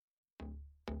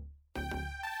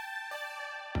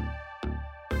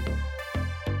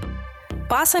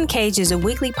Boss Uncaged is a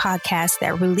weekly podcast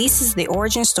that releases the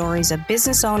origin stories of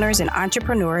business owners and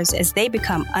entrepreneurs as they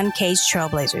become uncaged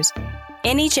trailblazers.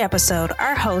 In each episode,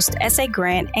 our host, S.A.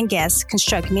 Grant, and guests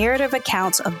construct narrative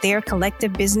accounts of their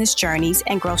collective business journeys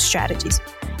and growth strategies.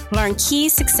 Learn key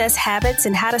success habits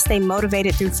and how to stay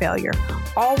motivated through failure,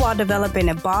 all while developing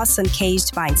a Boss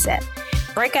Uncaged mindset.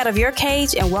 Break out of your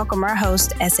cage and welcome our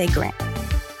host, S.A. Grant.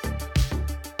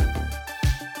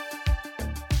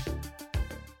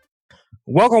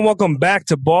 Welcome back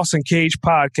to Boss Uncaged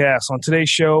Podcast. On today's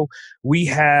show, we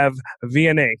have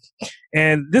VNA.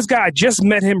 And this guy, I just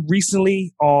met him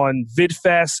recently on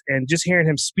VidFest, and just hearing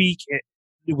him speak,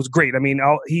 it was great. I mean,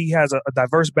 he has a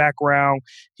diverse background.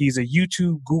 He's a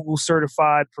YouTube, Google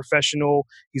certified professional.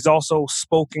 He's also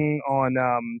spoken on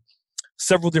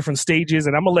several different stages,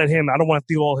 and I'm gonna let him. I don't want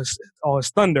to steal all his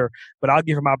thunder, but I'll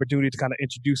give him an opportunity to kind of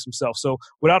introduce himself. So,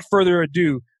 without further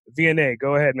ado, VNA,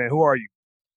 go ahead, man. Who are you?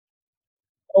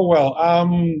 Oh, well,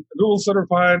 Google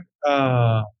certified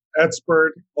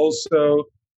expert, also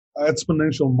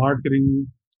exponential marketing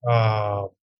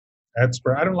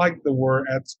expert. I don't like the word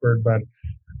expert, but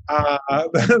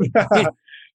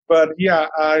but yeah,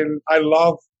 I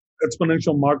love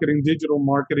exponential marketing, digital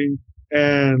marketing,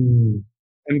 and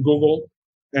Google,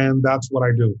 and that's what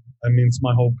I do. I mean, it's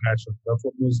my whole passion. That's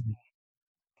what moves me.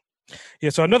 Yeah,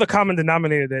 so another common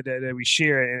denominator that we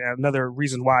share, and another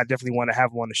reason why I definitely want to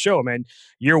have him on the show, man,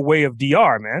 your way of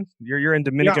DR, man. You're in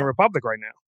Dominican Republic right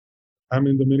now. I'm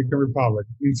in Dominican Republic,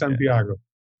 in Santiago.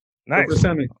 Nice.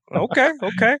 Representing.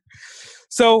 Okay.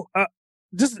 So,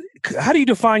 just how do you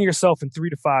define yourself in 3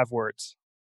 to 5 words?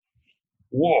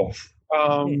 Whoa.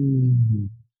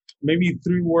 Maybe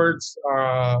 3 words,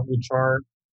 which are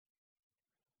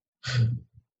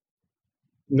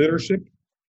leadership,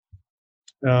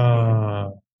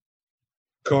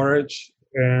 courage,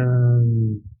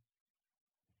 and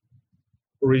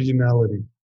originality.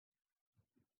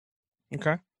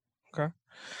 Okay.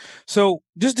 So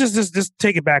just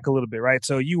take it back a little bit, right?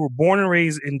 So you were born and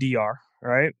raised in DR,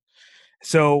 right?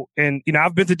 So, and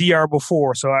I've been to DR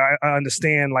before, so I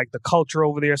understand like the culture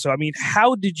over there. So, I mean,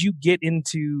 how did you get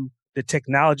into the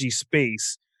technology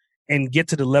space and get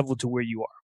to the level to where you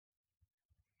are?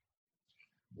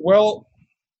 Well,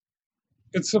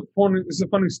 it's a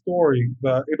funny story.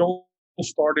 It all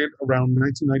started around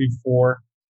 1994.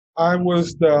 I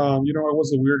was a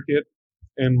weird kid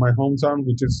in my hometown,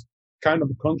 which is kind of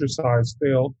a countryside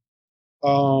still.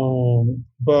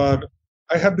 But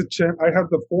I had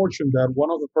the fortune that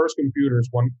one of the first computers,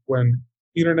 when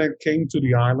internet came to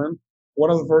the island, one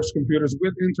of the first computers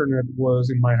with internet was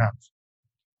in my house.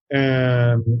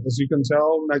 And as you can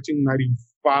tell,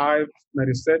 1995,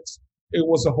 96, it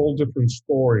was a whole different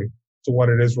story to what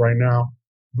it is right now.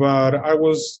 But I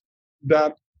was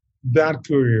that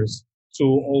curious to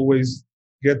always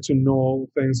get to know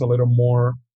things a little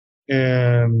more.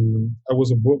 And I'm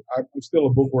still a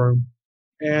bookworm.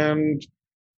 And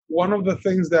one of the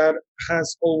things that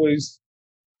has always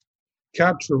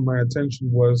captured my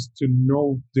attention was to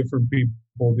know different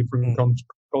people, different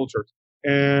cultures.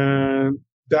 And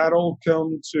that all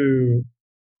came to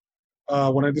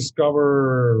when I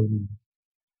discovered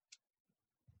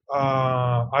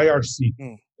IRC.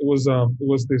 It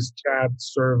was this chat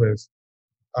service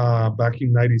back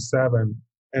in '97,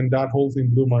 and that whole thing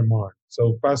blew my mind.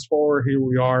 So fast forward, here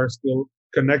we are, still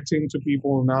connecting to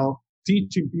people now,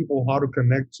 teaching people how to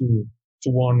connect to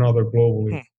one another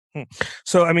globally.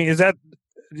 So, I mean,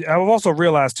 I've also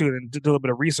realized too, and did a little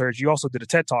bit of research, you also did a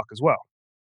TED Talk as well.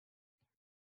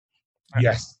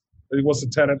 Yes, it was a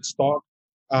TEDx talk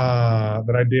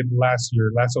that I did last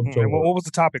October. What was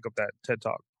the topic of that TED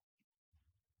Talk?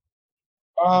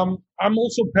 I'm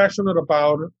also passionate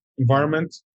about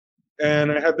environment,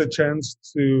 and I had the chance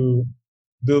to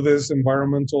do this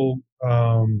environmental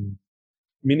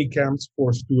mini camps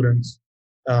for students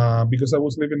because I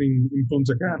was living in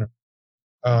Punta Cana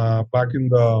back in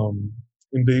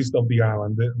the east of the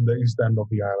island, in the east end of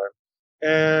the island.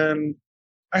 And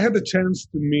I had the chance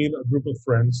to meet a group of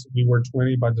friends. We were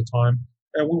 20 by the time,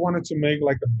 and we wanted to make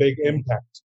like a big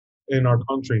impact in our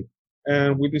country.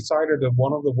 And we decided that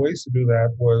one of the ways to do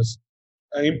that was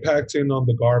impacting on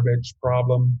the garbage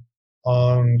problem,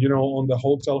 on the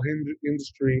hotel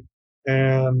industry,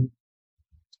 and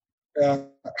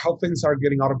how things are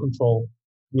getting out of control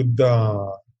with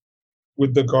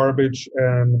the garbage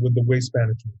and with the waste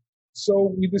management.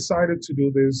 So we decided to do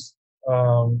this.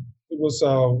 It was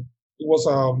a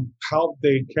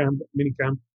half-day mini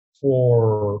camp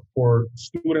for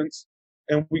students,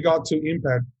 and we got to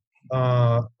impact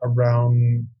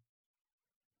around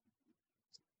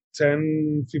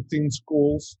 10, 15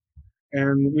 schools,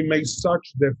 and we made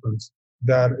such difference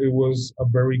that it was a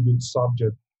very good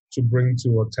subject to bring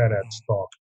to a TEDx talk.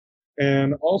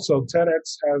 And also,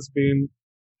 TEDx has been,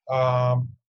 for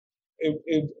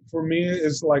me,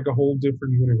 is like a whole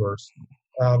different universe.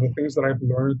 The things that I've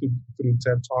learned through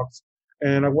TED Talks,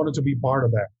 and I wanted to be part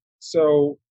of that.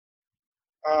 So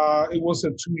it was a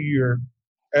 2-year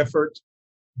effort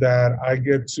that I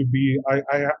get to be. I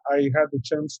had the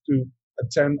chance to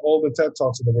attend all the TED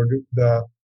Talks that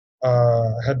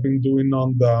had been doing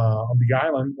on the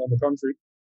island, on the country.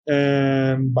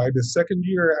 And by the second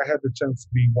year, I had the chance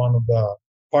to be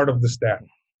part of the staff,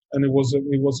 and it was a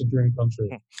dream come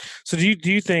true. So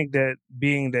do you think that,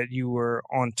 being that you were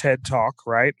on TED Talk,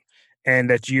 right, and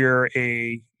that you're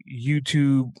a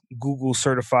YouTube Google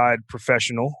certified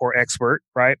professional or expert,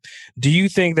 right? Do you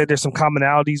think that there's some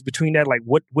commonalities between that? Like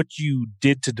what you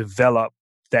did to develop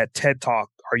that TED Talk,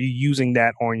 are you using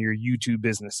that on your YouTube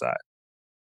business side?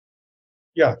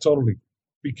 Yeah, totally.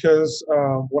 Because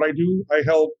what I do, I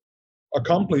help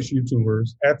accomplished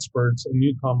YouTubers, experts, and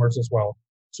newcomers as well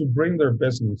to bring their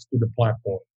business to the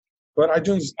platform. But I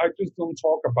just don't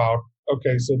talk about,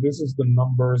 okay, so this is the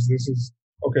numbers, this is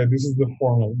the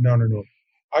formula. No.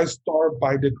 I start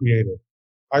by the creator.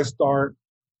 I start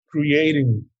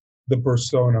creating the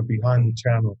persona behind the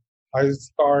channel. I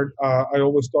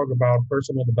always talk about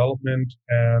personal development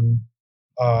and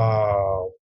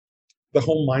the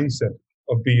whole mindset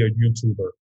of being a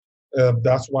YouTuber.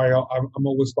 That's why I'm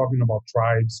always talking about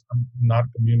tribes, not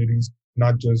communities,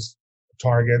 not just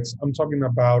targets. I'm talking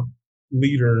about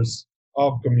leaders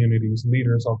of communities,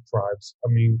 leaders of tribes. I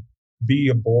mean, be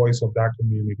a voice of that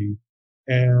community.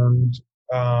 And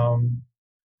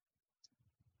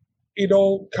it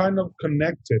all kind of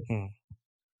connected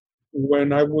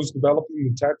when I was developing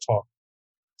the TED Talk,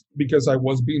 because I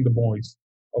was being the voice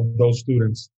of those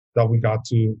students that we got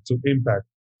to impact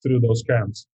through those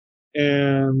camps.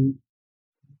 And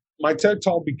my TED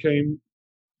Talk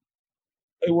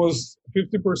it was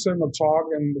 50% a talk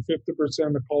and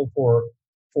 50% a call for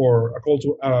a call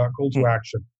to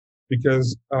action,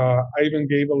 because I even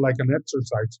gave it like an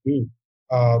exercise too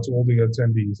to all the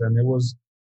attendees, and it was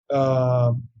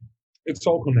it's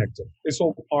all connected. It's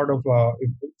all part of a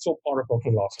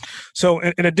philosophy. So,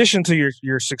 in addition to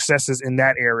your successes in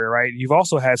that area, right, you've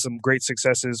also had some great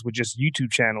successes with just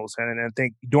YouTube channels. And I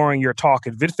think during your talk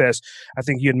at VidFest, I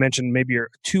think you had mentioned maybe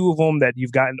 2 of them that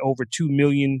you've gotten over 2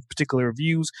 million particular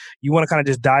views. You want to kind of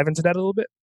just dive into that a little bit?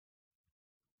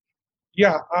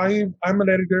 Yeah, I'm an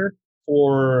editor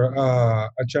for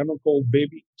a channel called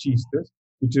Baby Chistes,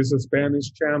 which is a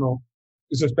Spanish channel.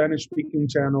 It's a Spanish-speaking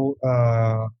channel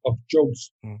of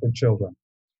jokes for children.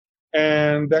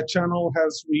 And that channel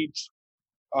has reached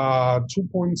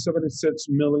 2.76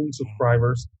 million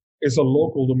subscribers. It's a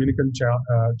local Dominican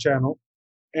channel.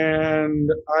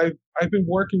 And I've been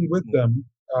working with them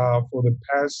for the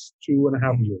past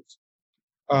 2.5 years.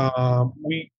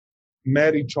 We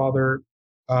met each other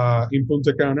in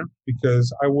Punta Cana,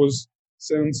 because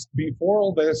since before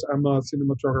all this, I'm a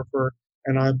cinematographer,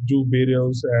 and I do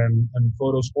videos and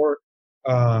photos for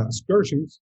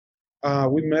excursions.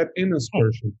 We met in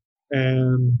excursion,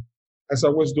 and as I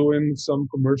was doing some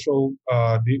commercial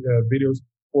videos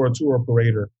for a tour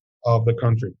operator of the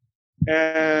country,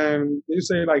 and they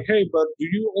say like, "Hey, but do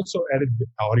you also edit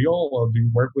audio, or do you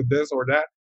work with this or that?"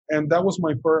 And that was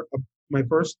my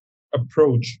first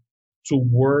approach to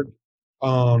work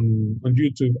on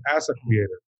YouTube as a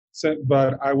creator. So,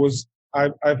 but I've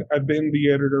been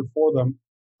the editor for them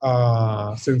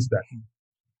since then.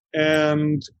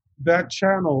 And that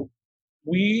channel,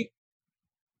 we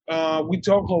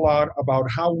talk a lot about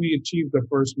how we achieved the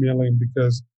first million,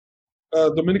 because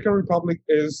Dominican Republic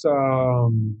is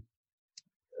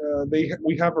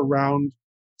we have around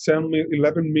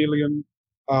 11 million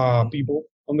people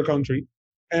on the country,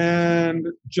 and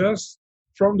just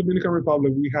from Dominican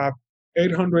Republic we have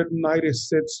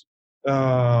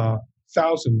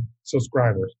 896,000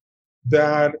 subscribers.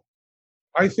 That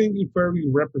I think it very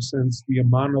represents the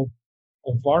amount of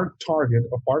our target,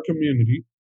 of our community,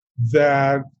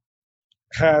 that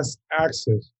has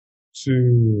access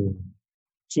to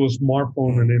a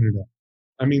smartphone and internet.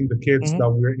 I mean, the kids that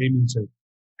we're aiming to.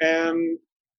 And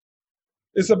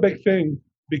it's a big thing,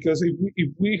 because if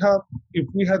we had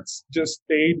just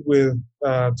stayed with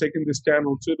taking this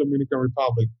channel to Dominican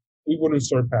Republic, we wouldn't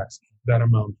surpass that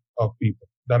amount of people,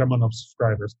 that amount of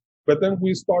subscribers. But then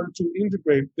we started to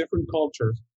integrate different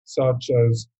cultures, such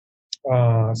as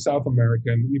South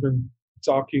American, even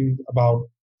talking about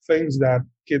things that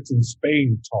kids in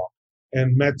Spain talk,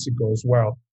 and Mexico as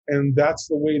well. And that's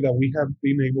the way that we have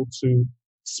been able to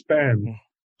expand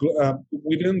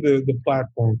within the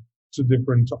platform to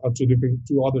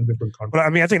other different countries. But I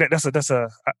mean, I think I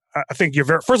think you're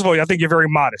very, first of all, I think you're very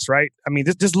modest, right? I mean,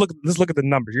 just look at the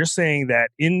numbers. You're saying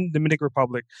that in the Dominican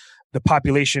Republic, the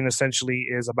population essentially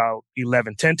is about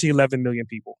 10 to 11 million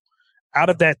people. Out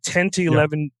of that 10 to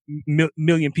 11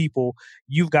 million people,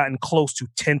 you've gotten close to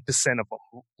 10% of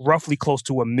them, roughly close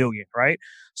to 1 million, right?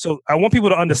 So I want people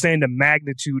to understand the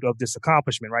magnitude of this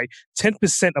accomplishment, right?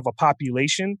 10% of a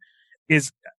population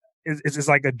is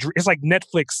like it's like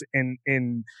Netflix in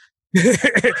in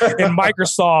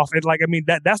Microsoft. And like, I mean,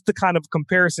 that's the kind of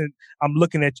comparison I'm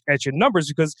looking at your numbers,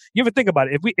 because you ever think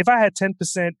about it? If I had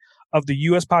 10% of the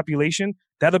US population,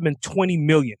 that'd have been 20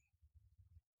 million.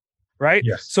 Right?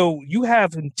 Yes. So you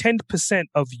have 10%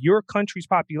 of your country's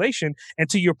population. And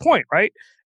to your point, right?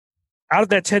 Out of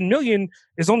that 10 million,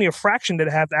 there's only a fraction that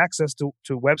have access to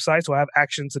websites or have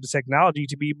access to the technology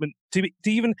to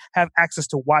even have access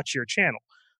to watch your channel.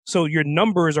 So your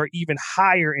numbers are even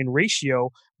higher in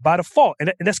ratio by default.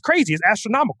 And that's crazy. It's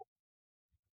astronomical.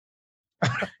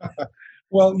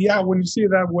 Well, yeah, when you see it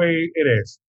that way, it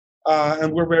is.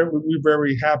 And we're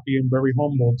very happy and very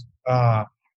humbled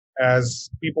as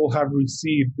people have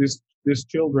received these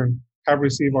children have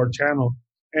received our channel.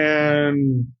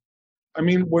 And I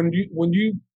mean, when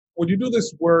you do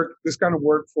this work, this kind of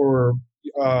work for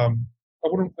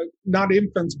not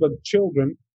infants but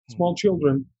children, small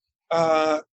children,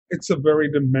 it's a very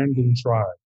demanding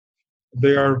tribe.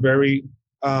 They are very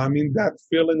that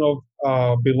feeling of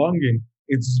belonging,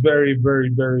 it's very, very,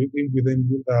 very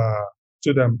within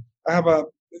to them. I have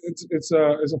it's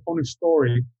a funny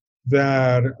story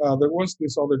that there was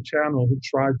this other channel who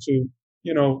tried to,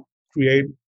 create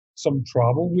some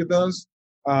trouble with us,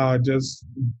 just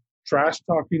trash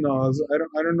talking us. I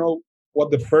don't know what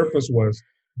the purpose was,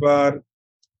 but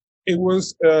it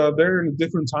was they're in a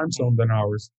different time zone than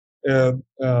ours,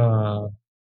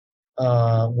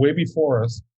 way before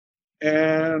us.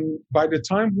 And by the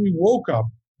time we woke up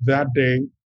that day,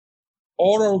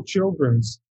 all the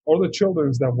children's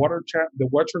that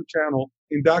watch our channel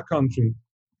in that country,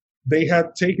 they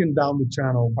had taken down the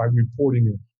channel by reporting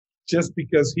it, just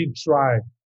because he tried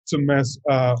to mess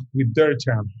with their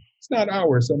channel. It's not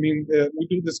ours. I mean, we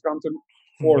do this content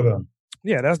for them.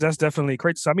 Yeah, that's definitely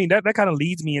great. So I mean, that kind of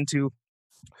leads me into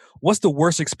what's the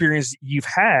worst experience you've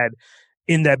had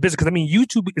in that business? Because I mean,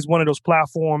 YouTube is one of those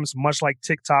platforms, much like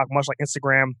TikTok, much like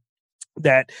Instagram,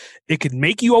 that it could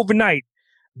make you overnight,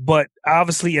 but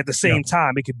obviously at the same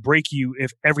time, it could break you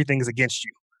if everything is against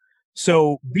you.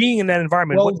 So being in that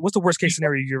environment, what's the worst case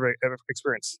scenario you've ever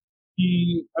experienced?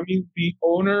 The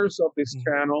owners of this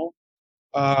channel,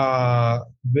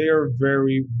 they are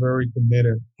very, very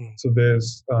committed to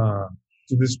this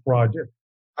project.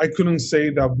 I couldn't say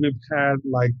that we've had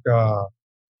like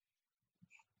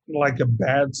a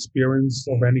bad experience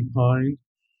of any kind,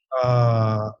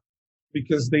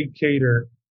 because they cater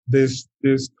this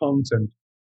content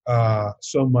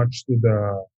so much to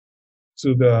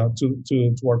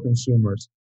our consumers.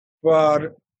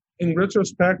 But in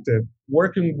retrospective,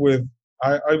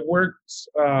 I worked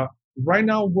right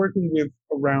now working with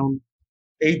around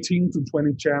 18 to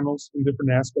 20 channels in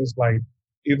different aspects, like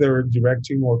either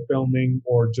directing or filming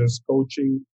or just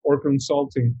coaching or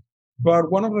consulting. But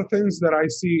one of the things that I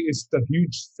see is the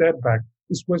huge setback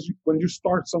is when you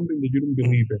start something that you don't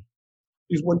believe in.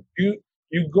 Is when you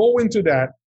go into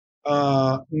that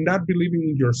not believing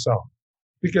in yourself,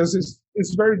 because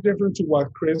it's very different to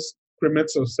what Chris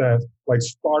Crimitso says, like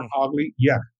start ugly.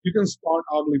 Yeah, you can start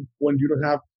ugly when you don't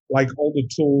have like all the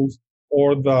tools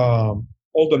or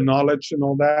all the knowledge and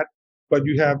all that, but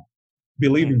you have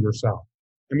believe in yourself.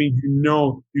 I mean,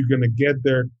 you're gonna get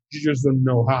there. You just don't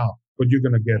know how, but you're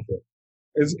gonna get there.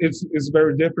 It's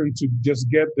very different to just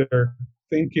get there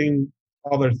thinking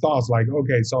other thoughts like,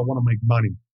 okay, so I want to make money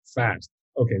fast.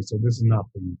 Okay, so this is not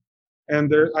for you.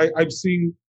 And I've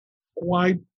seen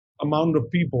quite amount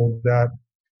of people that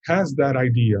has that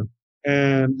idea,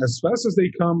 and as fast as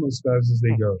they come, as fast as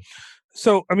they go.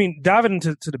 So, I mean, diving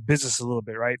into the business a little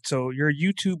bit, right? So you're a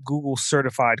YouTube Google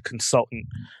certified consultant.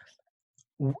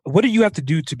 What do you have to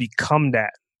do to become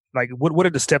that? Like, what are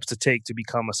the steps to take to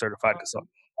become a certified consultant?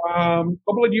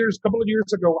 Couple of years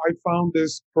ago, I found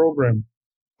this program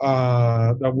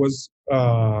that was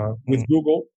with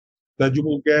Google, that you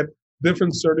will get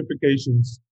different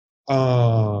certifications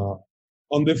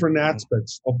on different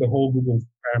aspects of the whole Google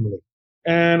family.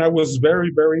 And I was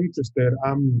very, very interested.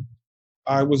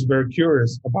 I was very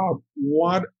curious about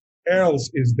what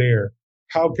else is there.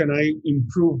 How can I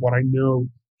improve what I know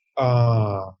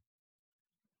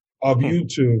of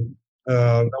YouTube?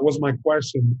 That was my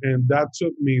question, and that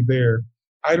took me there.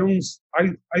 I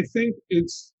think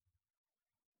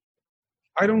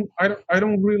I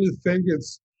don't really think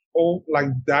it's all like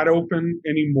that open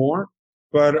anymore.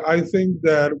 But I think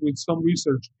that with some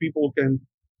research, people can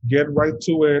get right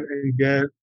to it and get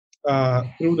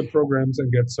through the programs and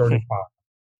get certified.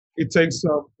 It takes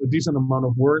a decent amount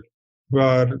of work,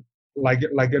 but like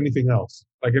anything else,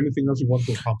 you want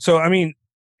to accomplish. So, I mean,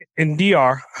 in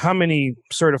DR, how many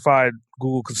certified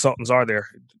Google consultants are there?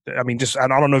 I mean, I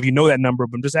don't know if you know that number,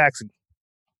 but I'm just asking.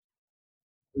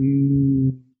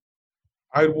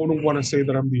 I wouldn't want to say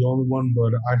that I'm the only one,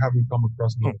 but I haven't come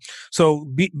across none. So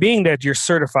being that you're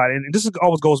certified, and this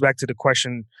always goes back to the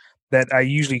question that I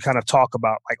usually kind of talk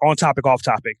about, like on topic, off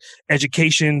topic,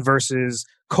 education versus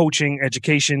coaching,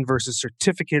 education versus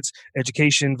certificates,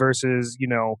 education versus,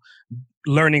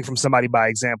 learning from somebody by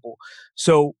example.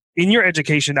 So in your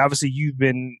education, obviously you've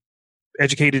been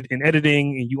educated in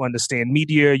editing and you understand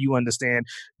media,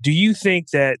 do you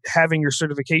think that having your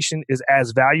certification is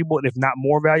as valuable, if not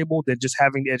more valuable, than just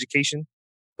having the education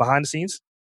behind the scenes?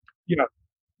 Yeah,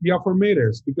 for me it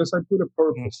is, because I put a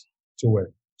purpose to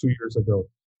it 2 years ago.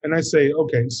 And I say,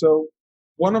 okay, so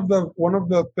one of the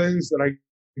things that I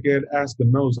get asked the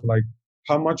most, like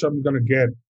how much I'm gonna get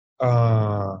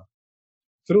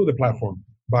through the platform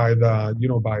by the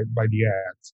by the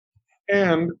ads.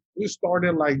 And we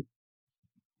started like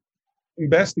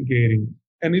investigating,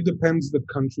 and it depends the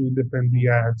country, depends the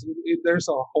ads. There's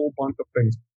a whole bunch of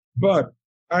things. But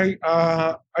I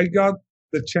got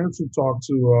the chance to talk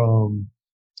to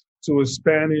a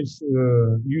Spanish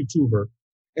YouTuber,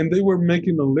 and they were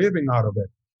making a living out of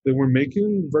it. They were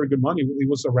making very good money. It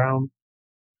was around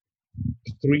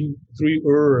three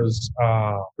euros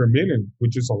per million,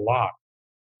 which is a lot.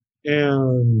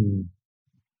 And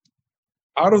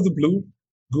out of the blue,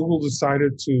 Google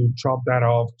decided to chop that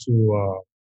off to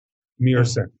mere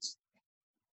cents.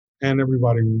 And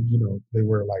everybody, they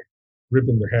were like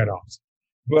ripping their head off.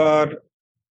 But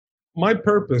my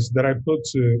purpose that I put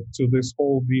to this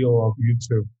whole deal of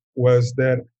YouTube was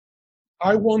that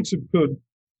I want to put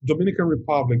Dominican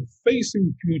Republic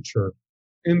facing future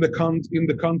in the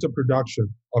content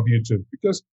production of YouTube.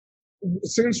 Because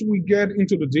since we get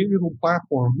into the digital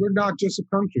platform, we're not just a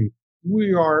country.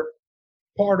 We are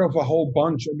part of a whole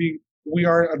bunch. I mean, we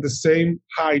are at the same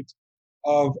height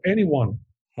of anyone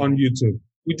on YouTube.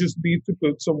 We just need to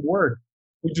put some work.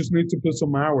 We just need to put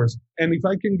some hours. And if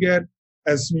I can get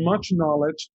as much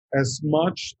knowledge, as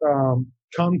much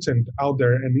content out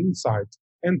there and insights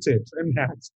and tips and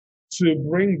hacks to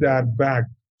bring that back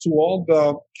to all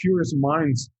the curious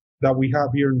minds that we have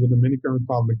here in the Dominican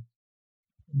Republic,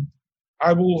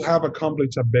 I will have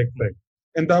accomplished a big thing.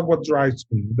 And that's what drives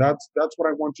me. That's what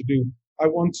I want to do. I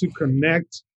want to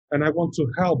connect, and I want to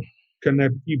help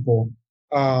connect people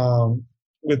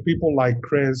with people like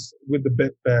Chris, with the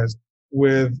BitFest,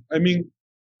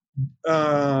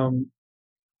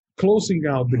 closing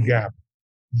out the gap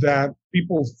that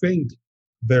people think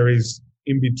there is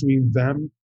in between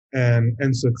them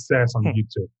and success on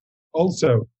YouTube.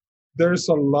 Also, there's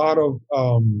a lot of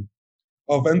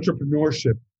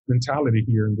entrepreneurship mentality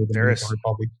here in the Dominican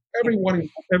Republic.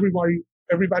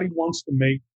 Everybody wants to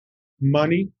make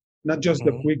money, not just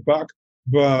the quick buck,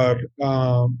 but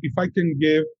if I can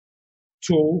give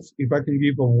tools, if I can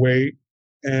give a way,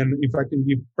 and if I can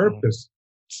give purpose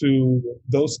to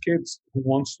those kids who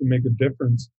wants to make a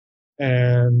difference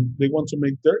and they want to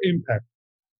make their impact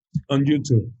on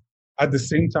YouTube, at the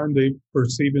same time they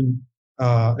perceiving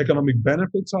economic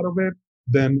benefits out of it,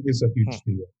 then it's a huge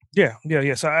deal. Yeah.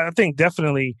 So I think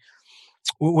definitely,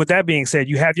 with that being said,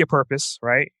 you have your purpose,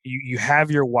 right? You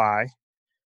have your why.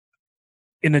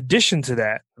 In addition to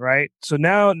that, right? So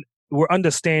now we're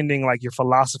understanding like your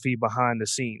philosophy behind the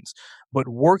scenes, but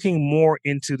working more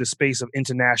into the space of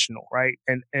international, right?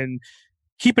 And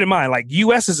keep in mind, like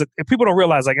U.S. if people don't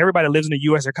realize, like everybody that lives in the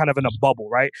U.S., they're kind of in a bubble,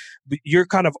 right? But you're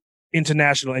kind of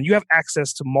international, and you have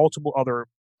access to multiple other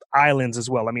islands as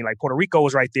well. I mean, like Puerto Rico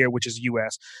is right there, which is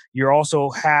U.S. You're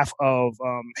also half of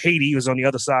Haiti is on the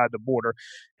other side of the border,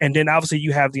 and then obviously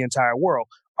you have the entire world.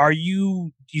 Are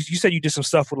you said you did some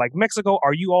stuff with like Mexico.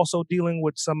 Are you also dealing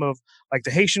with some of like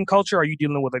the Haitian culture? Are you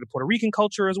dealing with like the Puerto Rican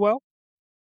culture as well?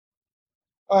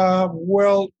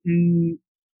 The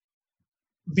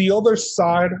other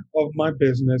side of my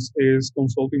business is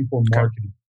consulting for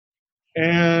marketing.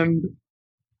 And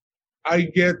I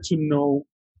get to know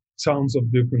tons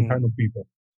of different kind of people.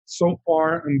 So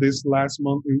far in this last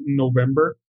month in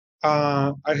November,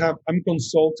 I'm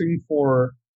consulting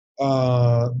for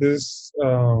this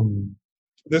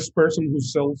person who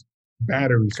sells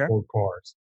batteries for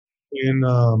cars in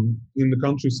the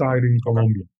countryside in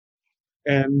Colombia.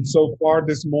 And so far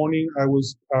this morning, I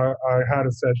had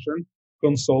a session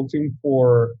consulting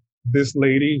for this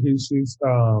lady,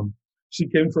 she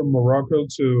came from Morocco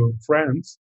to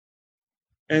France,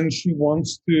 and she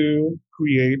wants to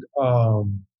create a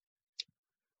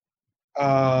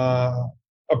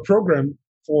program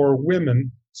for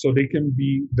women so they can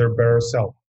be their better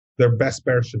self, their best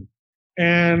version.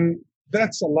 And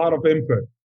that's a lot of input.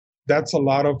 That's a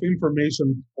lot of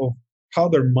information of how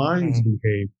their minds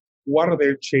behave. What are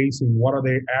they chasing? What are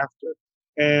they after?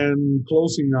 And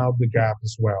closing out the gap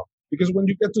as well. Because when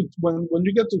you get to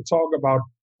talk about,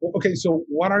 okay, so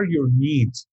what are your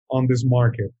needs on this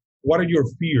market? What are your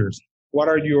fears? What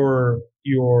are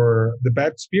the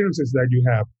bad experiences that you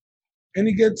have? And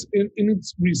it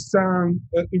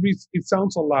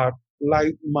sounds a lot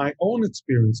like my own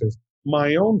experiences,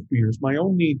 my own fears, my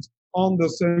own needs on the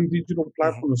same digital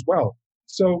platform as well.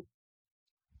 So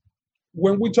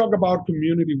when we talk about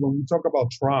community, when we talk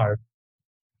about tribe,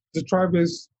 the tribe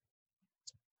is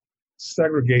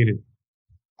segregated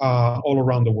all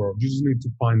around the world. You just need to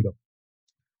find them.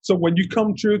 So when you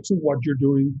come true to what you're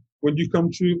doing, when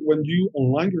you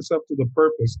align yourself to the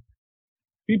purpose,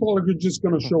 people are just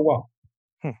going to show up.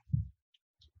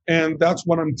 And that's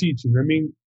what I'm teaching. I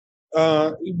mean,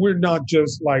 we're not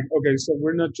just like, okay, so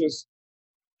we're not just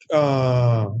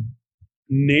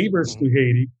neighbors to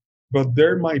Haiti, but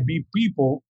there might be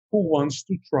people who wants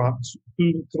to thrive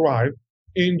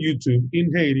in YouTube,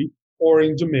 in Haiti, or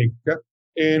in Jamaica,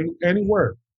 and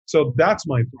anywhere. So that's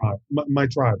my tribe,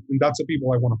 and that's the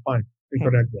people I want to find and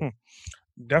connect with.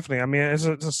 Definitely. I mean, it's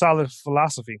a solid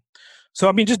philosophy. So,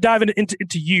 I mean, just diving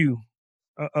into you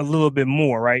a little bit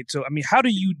more, right? So, I mean, how do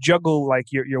you juggle like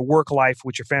your work life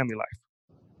with your family life?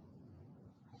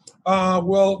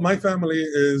 Well, my family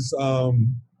is a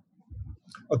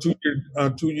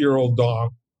 2-year-old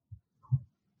dog,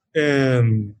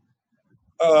 and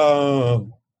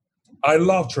I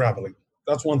love traveling.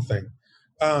 That's one thing.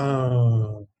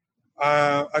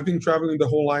 I've been traveling the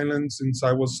whole island since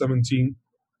I was 17,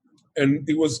 and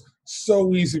it was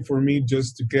so easy for me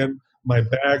just to get my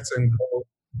bags and go.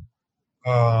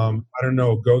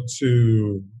 Go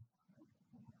to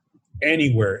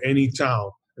anywhere, any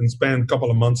town, and spend a couple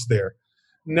of months there.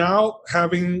 Now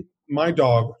having my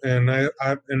dog, and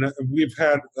we've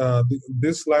had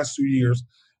this last 2 years,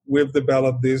 we've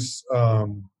developed this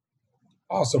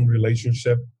awesome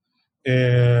relationship,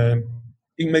 and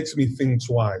it makes me think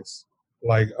twice.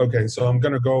 Like, okay, so I'm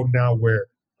gonna go now where?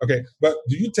 Okay, but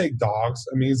do you take dogs?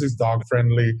 I mean, is this dog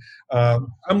friendly?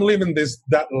 I'm living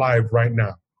that life right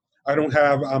now. I'm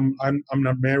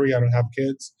not married. I don't have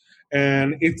kids,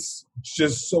 and it's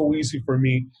just so easy for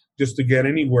me just to get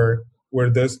anywhere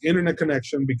where there's internet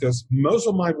connection, because most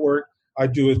of my work I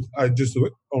just do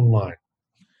it online.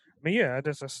 I mean, yeah,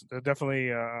 that's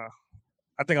definitely. I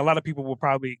think a lot of people will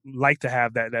probably like to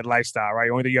have that lifestyle, right?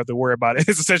 Only thing you have to worry about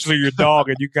is essentially your dog,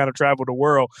 and you kind of travel the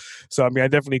world. So, I mean, I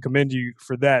definitely commend you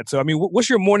for that. So, I mean, what's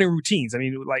your morning routines? I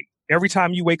mean, like every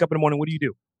time you wake up in the morning, what do you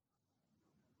do?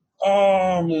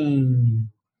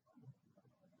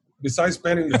 Besides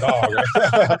petting the dog,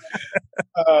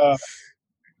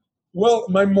 well,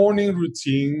 my morning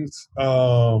routines.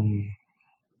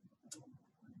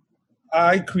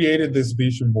 I created this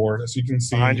vision board, as you can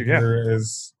see. Here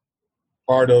is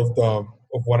part of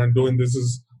what I'm doing. This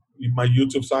is my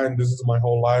YouTube side, and this is my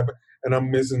whole life, and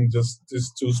I'm missing just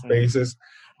these two spaces.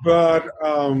 But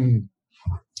I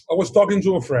was talking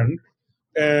to a friend,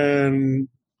 and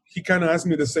he kind of asked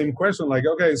me the same question, like,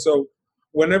 okay, so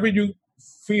whenever you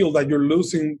feel that you're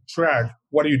losing track,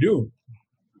 what do you do?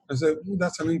 I said,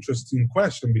 that's an interesting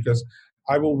question, because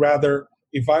I will rather,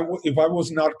 if I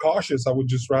was not cautious, I would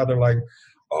just rather like,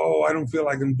 oh, I don't feel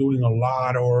like I'm doing a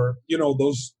lot, or,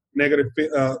 those negative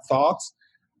thoughts.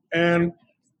 And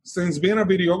since being a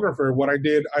videographer, what I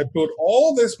did, I put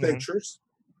all these pictures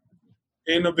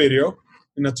in a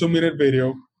 2-minute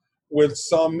video, with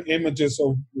some images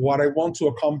of what I want to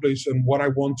accomplish and what I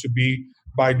want to be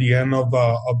by the end of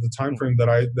the time frame that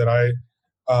I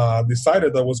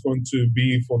decided that was going to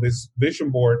be for this vision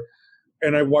board.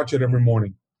 And I watch it every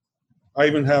morning. I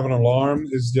even have an alarm.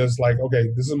 It's just like, okay,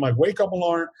 this is my wake up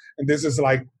alarm, and this is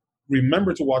like,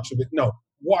 remember to watch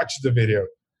watch the video.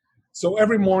 So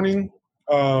every morning,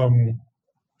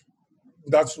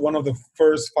 that's one of the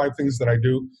first 5 things that I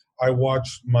do. I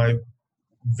watch my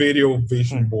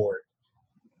vision board,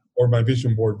 or my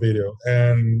vision board video,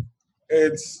 and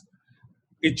it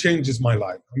changes my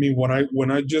life. I mean,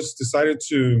 when I just decided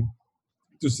to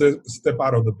step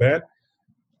out of the bed,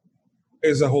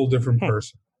 is a whole different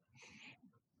person.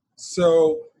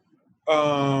 So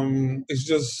it's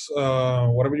just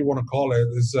whatever you want to call it,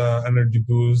 is energy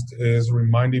boost, is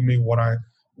reminding me what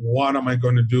am I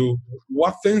going to do,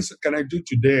 what things can I do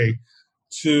today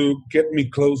to get me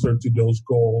closer to those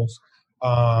goals.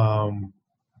 I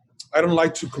don't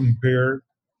like to compare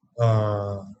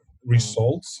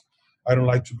results. I don't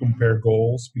like to compare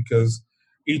goals because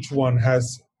each one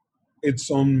has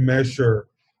its own measure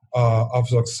of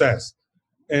success.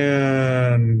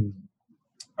 And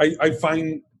I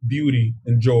find beauty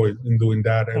and joy in doing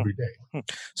that every day.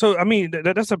 So, I mean,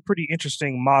 that's a pretty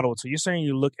interesting model. So you're saying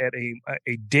you look at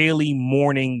a daily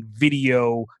morning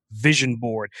video vision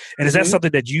board. And is that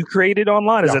something that you created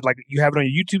online? Is it like you have it on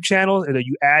your YouTube channel and then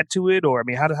you add to it? Or, I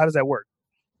mean, how does that work?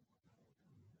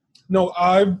 No,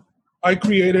 I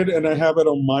created and I have it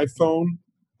on my phone.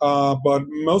 But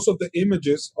most of the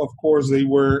images, of course, they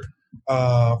were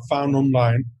found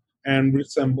online and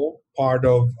resemble part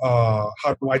of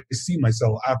how do I see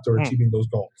myself after achieving those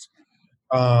goals.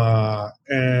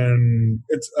 And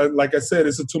it's like I said,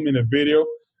 it's a 2-minute video,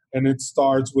 and it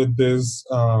starts with this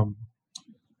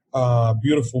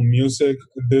beautiful music.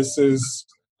 This is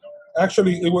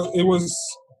actually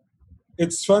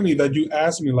it's funny that you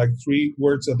asked me like 3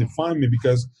 words that define me,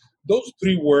 because those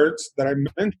 3 words that I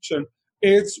mentioned,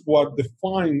 it's what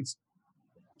defines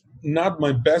not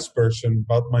my best version,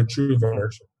 but my true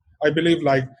version. I believe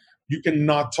like you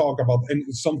cannot talk about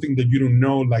something that you don't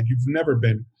know, like you've never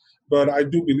been. But I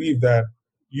do believe that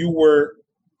you were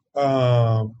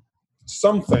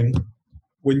something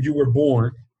when you were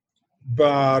born,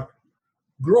 but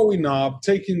growing up,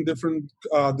 taking different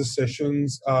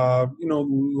decisions,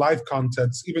 life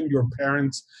contexts, even your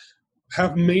parents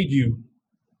have made you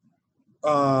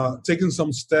taken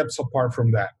some steps apart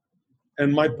from that.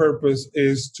 And my purpose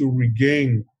is to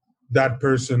regain that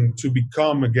person, to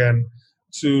become again,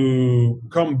 to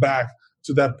come back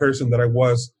to that person that I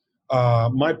was,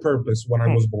 my purpose when I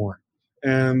was born.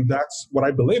 And that's what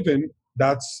I believe in.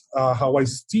 That's how I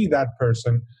see that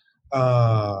person.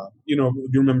 You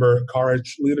remember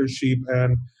courage, leadership,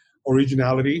 and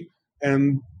originality.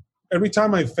 And every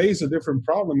time I face a different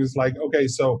problem, it's like, okay,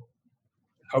 so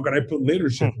how can I put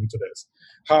leadership into this?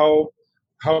 How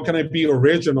can I be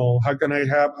original? How can I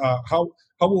have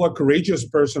how will a courageous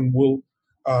person will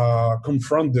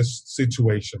confront this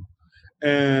situation?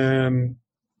 And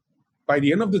by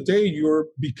the end of the day, you're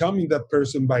becoming that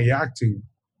person by acting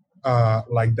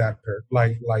like that.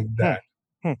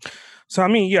 So I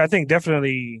mean, yeah, I think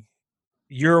definitely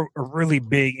you're really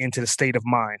big into the state of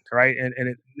mind, right?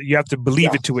 And you have to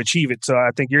believe it to achieve it. So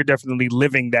I think you're definitely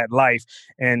living that life.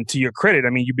 And to your credit, I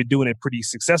mean, you've been doing it pretty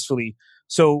successfully.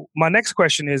 So my next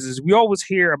question is we always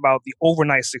hear about the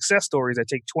overnight success stories that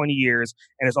take 20 years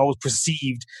and it's always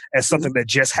perceived as something that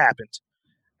just happened.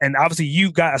 And obviously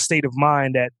you've got a state of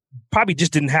mind that probably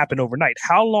just didn't happen overnight.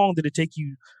 How long did it take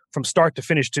you from start to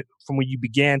finish from when you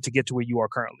began to get to where you are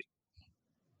currently?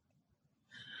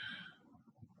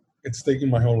 It's taken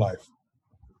my whole life,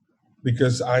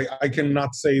 because I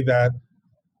cannot say that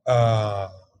I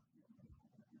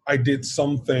did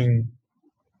something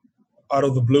out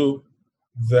of the blue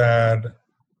that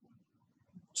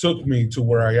took me to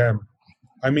where I am.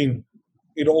 I mean,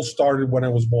 it all started when I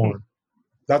was born.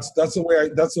 That's the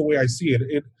way I see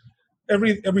it.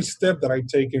 Every step that I've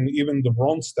taken, even the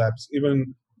wrong steps,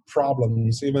 even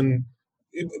problems,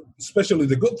 especially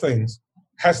the good things,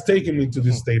 has taken me to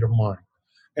this state of mind.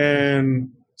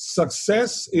 And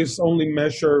success is only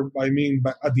measured by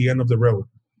at the end of the road.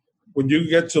 When you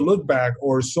get to look back,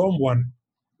 or someone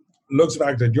looks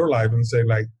back at your life and say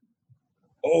like,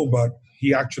 oh, but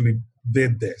he actually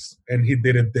did this and he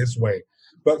did it this way.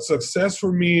 But success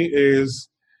for me is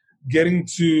getting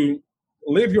to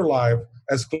live your life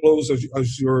as close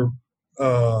as your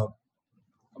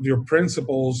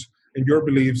principles and your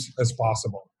beliefs as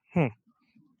possible.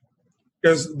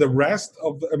 Because the rest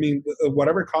of,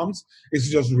 whatever comes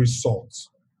is just results.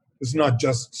 It's not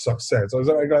just success.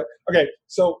 Okay,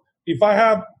 so if I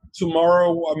have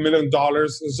tomorrow $1 million,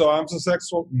 so I'm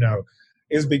successful? No.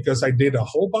 It's because I did a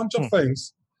whole bunch of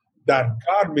things that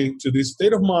got me to this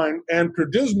state of mind and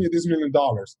produced me this $1 million.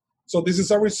 So this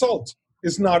is a result.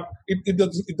 It's not, it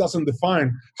doesn't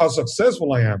define how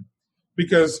successful I am,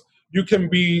 because you can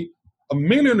be a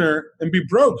millionaire and be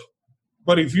broke.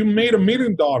 But if you made $1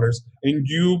 million and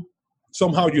you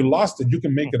somehow you lost it, you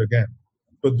can make it again.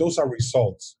 But those are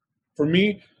results. For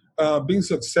me, being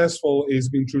successful is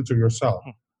being true to yourself,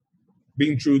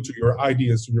 being true to your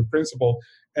ideas, to your principle,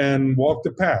 and walk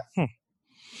the path.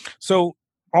 So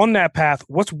on that path,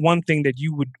 what's one thing that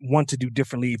you would want to do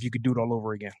differently if you could do it all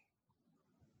over again?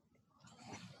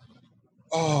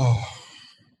 Oh,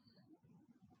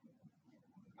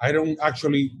 I don't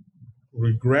actually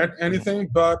regret anything,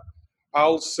 but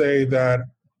I'll say that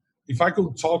if I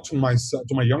could talk to myself,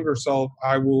 to my younger self,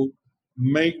 I will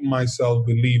make myself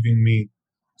believe in me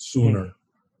sooner.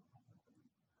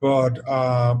 But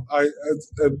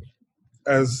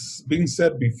as being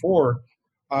said before,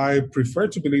 I prefer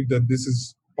to believe that this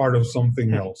is part of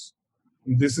something else.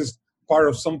 This is part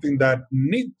of something that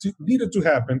needed to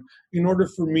happen in order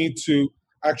for me to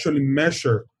actually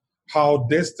measure how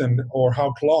distant or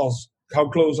how close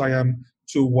I am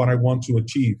to what I want to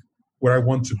achieve, where I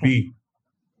want to be.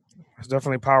 It's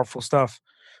definitely powerful stuff.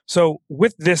 So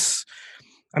with this,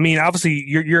 I mean, obviously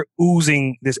you're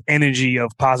oozing this energy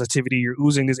of positivity. You're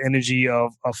oozing this energy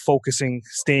of focusing,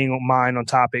 staying mind on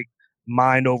topic,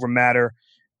 mind over matter.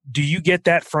 Do you get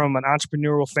that from an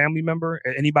entrepreneurial family member?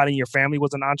 Anybody in your family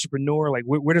was an entrepreneur? Like,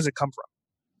 where does it come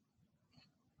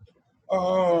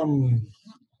from?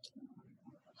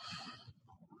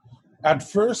 At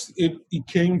first, it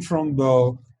came from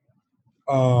the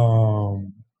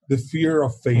fear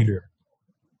of failure.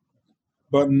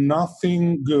 But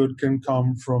nothing good can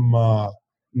come from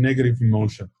negative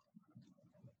emotion.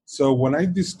 So when I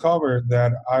discovered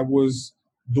that I was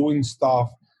doing stuff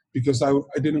because I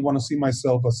didn't want to see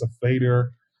myself as a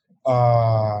failure,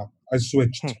 I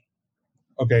switched.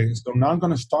 Okay, so now I'm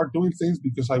going to start doing things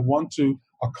because I want to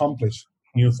accomplish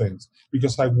new things,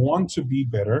 because I want to be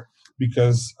better,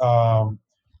 because I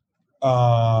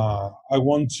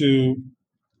want to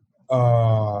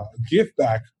give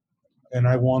back, and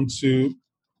I want to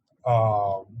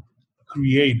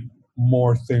create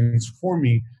more things for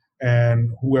me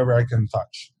and whoever I can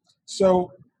touch.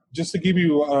 So just to give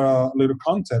you a little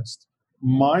context,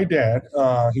 my dad,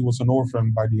 he was an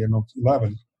orphan by the end of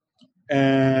 11.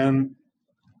 And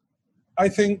I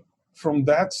think from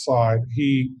that side,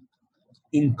 he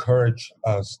encouraged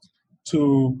us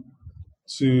to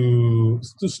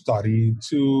study,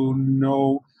 to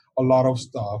know a lot of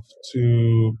stuff,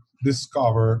 to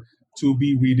discover, to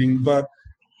be reading. But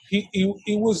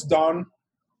it was done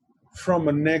from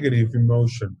a negative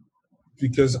emotion,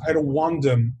 because I don't want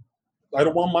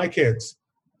my kids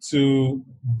to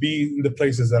be in the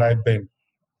places that I've been.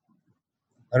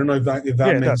 I don't know if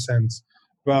that makes sense.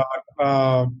 But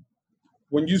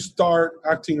when you start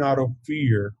acting out of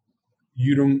fear,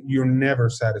 you're never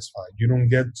satisfied. You don't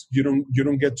get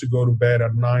to go to bed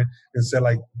at night and say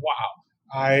like, wow,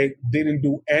 I didn't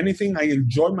do anything. I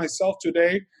enjoyed myself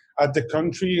today at the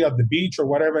country, at the beach or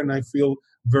whatever, and I feel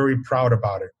very proud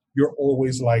about it. You're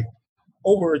always like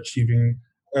overachieving.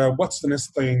 What's the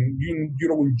next thing? You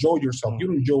don't enjoy yourself. You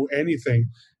don't enjoy anything,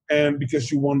 and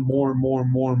because you want more and more and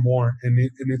more and more, and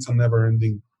it's a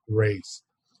never-ending race.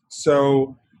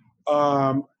 So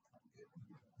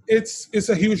it's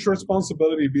a huge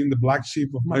responsibility being the black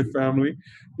sheep of my family,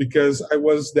 because I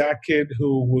was that kid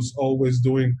who was always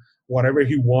doing whatever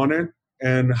he wanted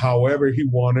and however he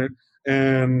wanted.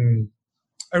 And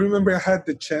I remember I had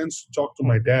the chance to talk to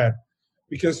my dad,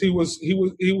 because he was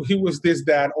this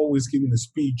dad always giving a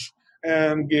speech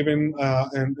and giving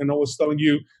and always telling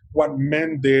you what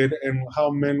men did and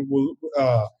how men will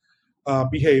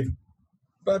behave,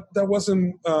 but that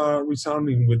wasn't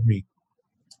resounding with me,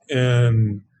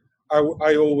 and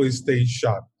I always stayed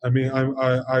shut. I mean,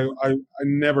 I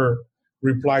never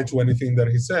replied to anything that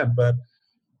he said, but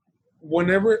when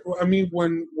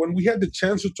we had the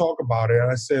chance to talk about it,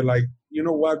 I said, like, you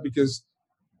know what, because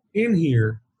in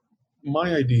here,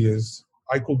 my ideas,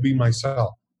 I could be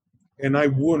myself, and I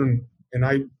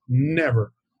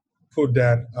never put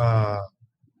that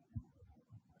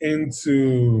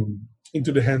into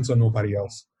the hands of nobody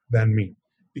else than me.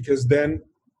 Because then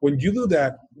when you do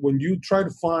that, when you try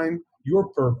to find your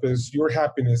purpose, your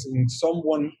happiness in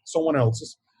someone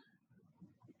else's,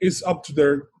 it's up to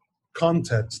their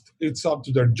context, it's up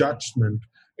to their judgment,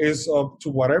 it's up to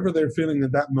whatever they're feeling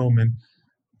at that moment.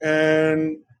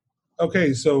 And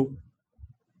okay, so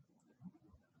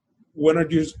when are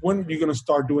you going to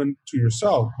start doing to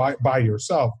yourself, by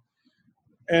yourself?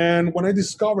 And when I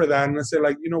discovered that, and I said,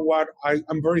 like, you know what,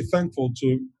 I'm very thankful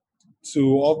to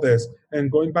all this.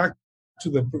 And going back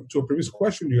to a previous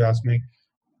question you asked me,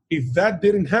 if that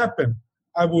didn't happen,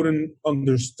 I wouldn't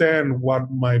understand what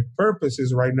my purpose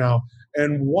is right now,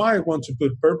 and why I want to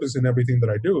put purpose in everything that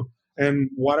I do, and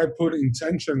what I put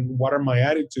intention, what are my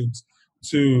attitudes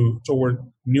toward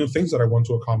new things that I want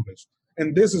to accomplish.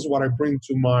 And this is what I bring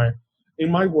in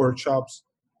my workshops,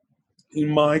 in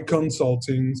my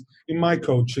consultings, in my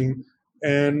coaching,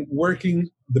 and working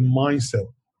the mindset.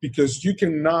 Because you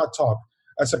cannot talk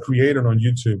as a creator on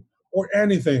YouTube or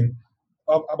anything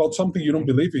about something you don't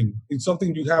believe in. It's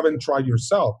something you haven't tried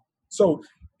yourself. So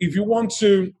if you want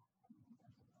to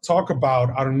talk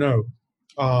about, I don't know,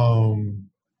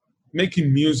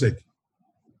 making music,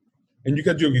 and you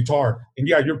got your guitar, and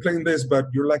you're playing this, but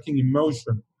you're lacking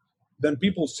emotion, then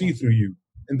people see through you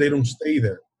and they don't stay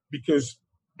there. because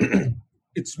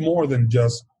it's more than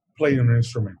just playing an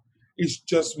instrument. It's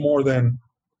just more than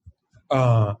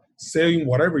saying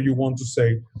whatever you want to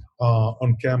say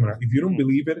on camera. If you don't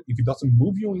believe it, if it doesn't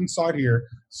move you inside here,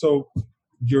 so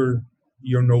you're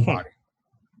nobody.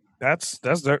 That's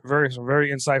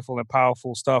very insightful and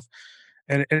powerful stuff.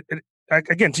 And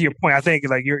again, to your point, I think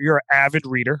like you're an avid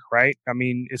reader, right? I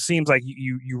mean, it seems like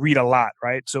you read a lot,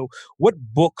 right? So what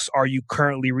books are you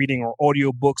currently reading, or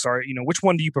audio books? Or which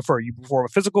one do you prefer? You prefer a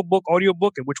physical book, audio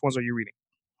book, and which ones are you reading?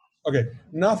 Okay,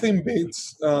 nothing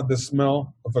beats the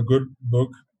smell of a good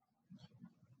book.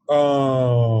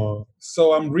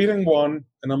 So I'm reading one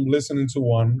and I'm listening to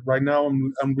one. Right now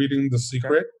I'm reading The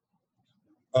Secret.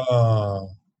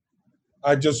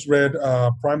 I just read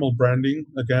Primal Branding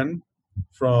again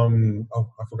from, I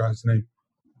forgot his name.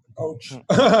 Ouch.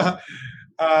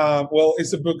 Well,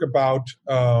 it's a book about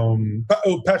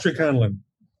Patrick Hanlon.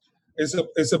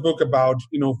 It's a book about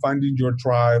finding your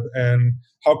tribe and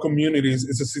how communities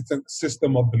is a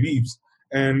system of beliefs.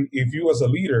 And if you as a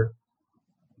leader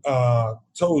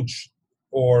touch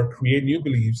or create new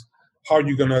beliefs, how are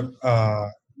you gonna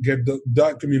get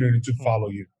that community to follow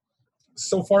you?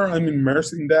 So far, I'm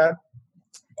immersed in that.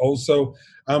 Also,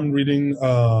 I'm reading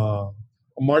a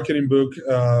marketing book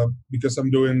because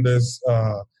I'm doing this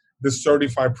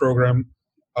certified program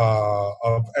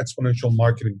of exponential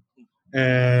marketing.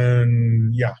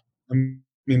 And yeah, I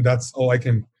mean that's all I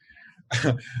can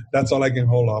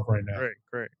hold off right now.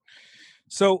 Great.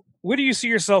 So, where do you see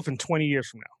yourself in 20 years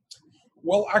from now?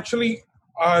 Well, actually,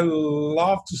 I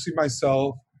love to see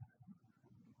myself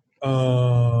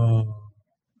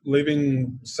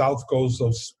living south coast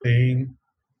of Spain,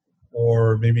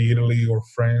 or maybe Italy or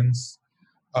France.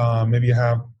 Maybe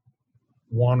have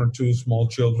one or two small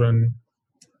children,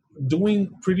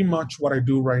 doing pretty much what I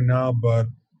do right now, but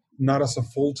not as a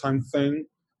full-time thing,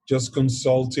 just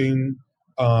consulting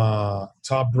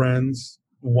top brands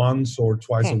once or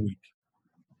twice a week,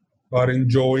 but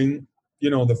enjoying,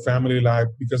 the family life,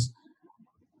 because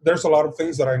there's a lot of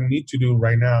things that I need to do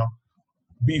right now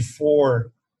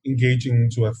before engaging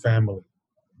into a family.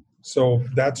 So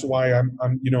that's why I'm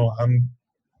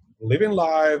living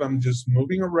life. I'm just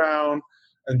moving around,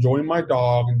 enjoying my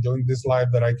dog, enjoying this life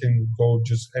that I can go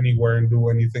just anywhere and do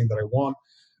anything that I want.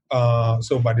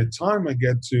 So by the time I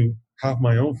get to have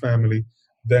my own family,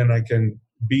 then I can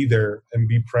be there and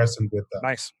be present with them.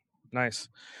 Nice.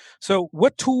 So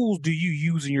what tools do you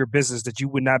use in your business that you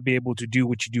would not be able to do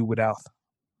what you do without?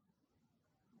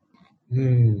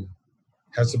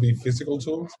 Has to be physical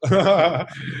tools.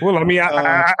 Well, I mean,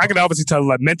 I can obviously tell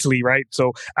like mentally, right?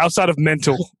 So outside of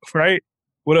mental, right?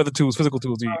 What other tools, physical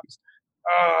tools do you use?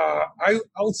 I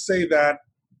would say that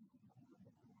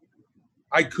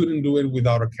I couldn't do it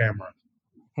without a camera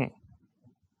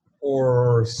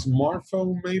or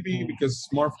smartphone, maybe, because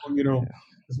smartphone,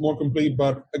 is more complete.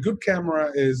 But a good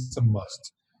camera is a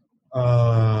must.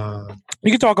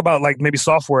 You can talk about like maybe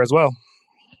software as well.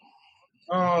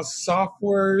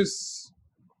 Softwares.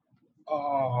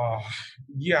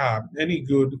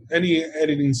 Any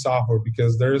editing software,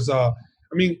 because there's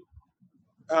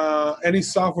any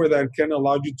software that can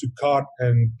allow you to cut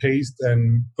and paste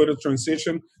and put a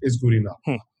transition is good enough.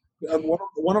 And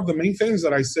one of the main things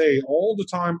that I say all the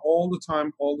time,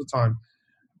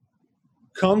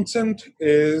 content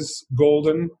is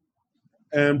golden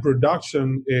and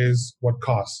production is what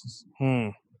costs.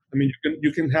 I mean,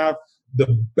 you can have the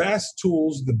best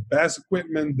tools, the best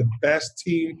equipment, the best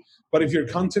team, but if your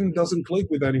content doesn't click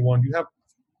with anyone, you have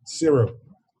zero.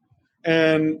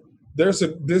 And there's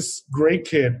this great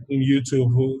kid in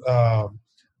YouTube who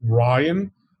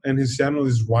Ryan, and his channel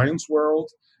is Ryan's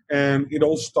World, and it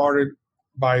all started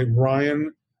by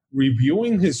Ryan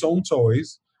reviewing his own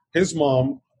toys. His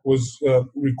mom was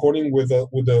recording with their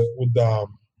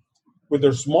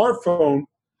smartphone,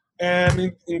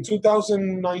 and in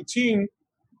 2019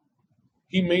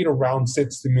 he made around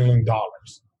 $60 million.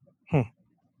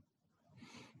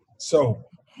 So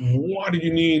what do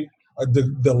you need?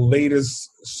 The latest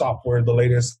software, the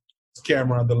latest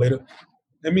camera,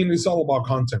 it's all about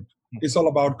content. It's all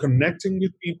about connecting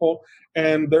with people,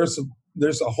 and there's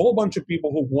a whole bunch of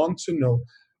people who want to know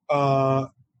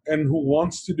and who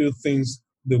wants to do things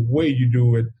the way you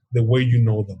do it, the way you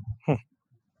know them.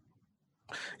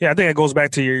 Yeah, I think it goes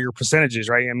back to your percentages,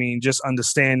 right? I mean, just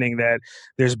understanding that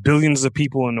there's billions of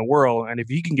people in the world, and if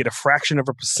you can get a fraction of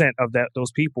a percent of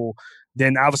those people,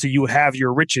 then obviously you have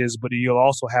your riches, but you'll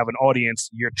also have an audience,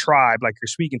 your tribe, like you're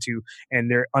speaking to,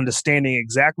 and they're understanding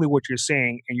exactly what you're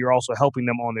saying, and you're also helping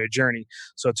them on their journey.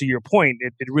 So to your point,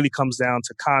 it really comes down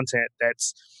to content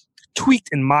that's tweaked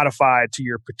and modified to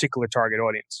your particular target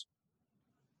audience.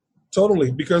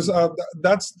 Totally, because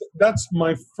that's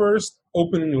my first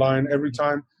opening line every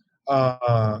time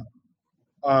I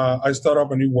start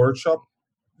up a new workshop.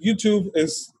 YouTube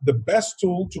is the best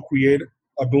tool to create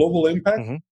a global impact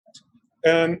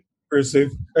and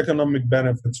receive economic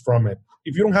benefits from it.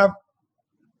 If you don't have,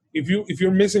 if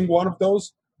you're missing one of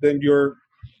those, then you're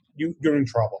in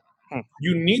trouble.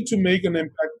 You need to make an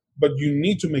impact, but you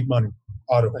need to make money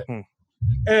out of it,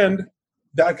 and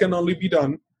that can only be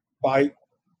done by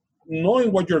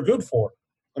knowing what you're good for.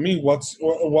 I mean, what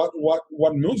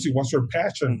moves you? What's your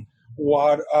passion?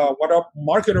 What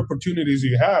market opportunities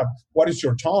you have? What is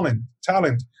your talent?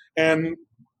 And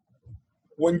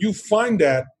when you find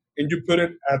that and you put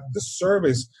it at the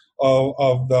service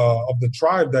of the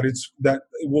tribe that it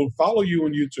will follow you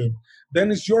on YouTube,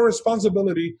 then it's your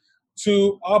responsibility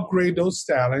to upgrade those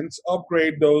talents,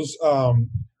 upgrade those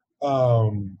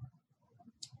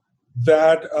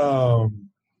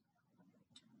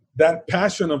that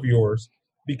passion of yours,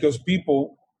 because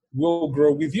people will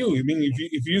grow with you. I mean,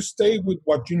 if you stay with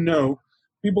what you know,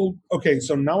 people, okay,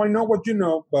 so now I know what you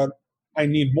know, but I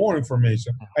need more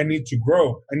information. I need to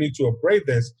grow. I need to upgrade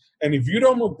this. And if you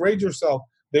don't upgrade yourself,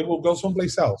 they will go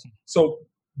someplace else. So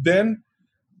then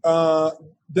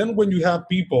when you have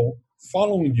people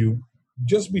following you,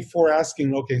 just before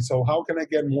asking, okay, so how can I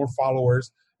get more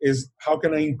followers, is how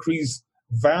can I increase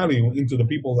value into the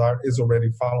people that is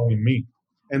already following me?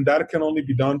 And that can only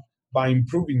be done by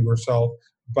improving yourself,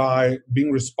 by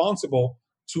being responsible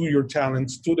to your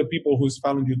talents, to the people who is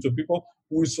following you, to people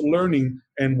who is learning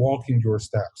and walking your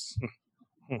steps.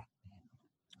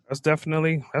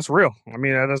 That's real. I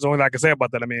mean, that's the only thing I can say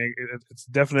about that. I mean, it's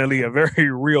definitely a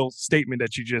very real statement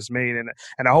that you just made. And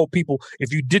I hope people,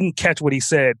 if you didn't catch what he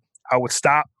said, I would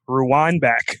stop, rewind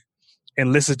back,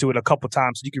 and listen to it a couple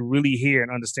times so you can really hear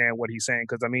and understand what he's saying.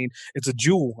 Because, I mean, it's a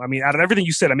jewel. I mean, out of everything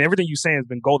you said, I mean, everything you're saying has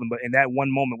been golden. But in that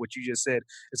one moment, what you just said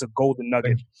is a golden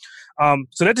nugget.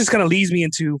 So that just kind of leads me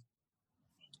into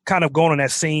kind of going on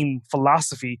that same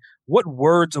philosophy. What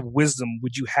words of wisdom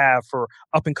would you have for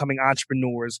up-and-coming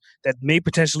entrepreneurs that may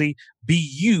potentially be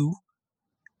you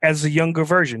as a younger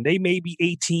version? They may be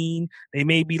 18, they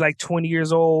may be like 20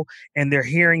 years old, and they're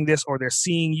hearing this or they're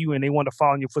seeing you and they want to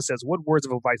follow in your footsteps. What words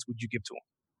of advice would you give to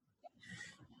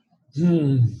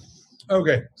them?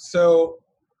 Okay, so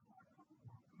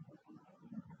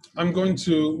I'm going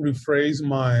to rephrase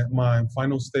my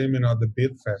final statement at the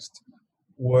BidFest.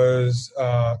 Was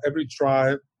every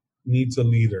tribe needs a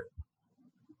leader.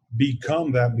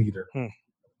 Become that leader.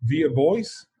 Be a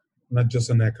voice, not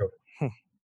just an echo.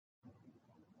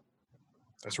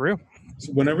 That's real.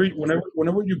 So whenever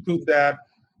you put that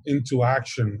into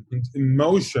action, in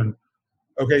motion,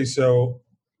 okay, so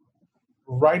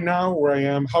right now where I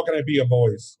am, how can I be a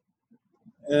voice?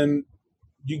 And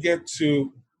you get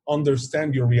to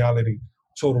understand your reality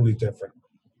totally different.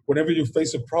 Whenever you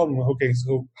face a problem, okay,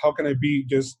 so how can I be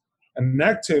just an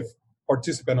active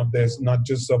participant of this, not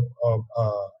just a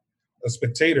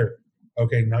spectator?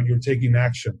 Okay, now you're taking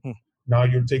action. Now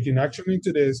you're taking action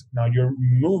into this. Now you're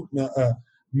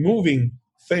moving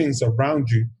things around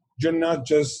you. You're not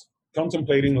just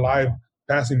contemplating life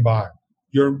passing by.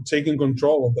 You're taking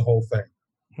control of the whole thing.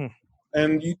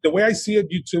 And the way I see it,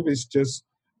 YouTube is just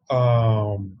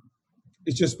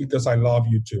it's just because I love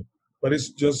YouTube. But it's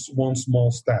just one small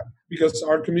step, because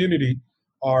our community,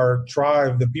 our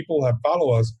tribe, the people that follow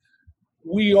us,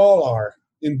 we all are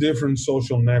in different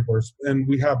social networks and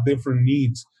we have different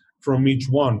needs from each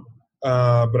one.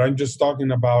 But I'm just talking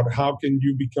about how can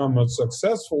you become a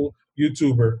successful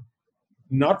YouTuber,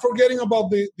 not forgetting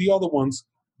about the other ones,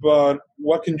 but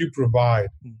what can you provide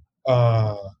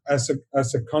as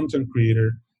a content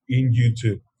creator in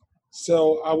YouTube?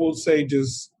 So I will say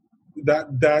just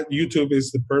that YouTube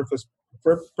is the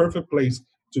perfect place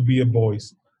to be a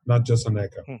voice, not just an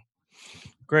echo.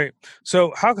 Great.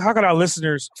 So how can our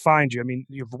listeners find you? I mean,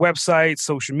 you have a website,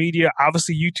 social media,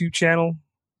 obviously YouTube channel.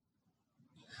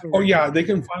 Oh yeah, they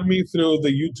can find me through the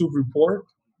YouTube report.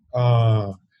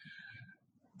 And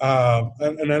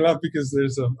I love because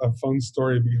there's a fun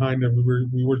story behind it.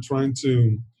 We were trying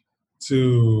to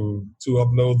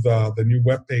upload the new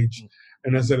webpage.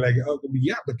 And I said, like, oh,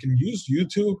 yeah, but can you use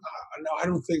YouTube? No, I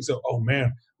don't think so. Oh,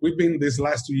 man, we've been this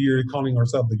last 2 years calling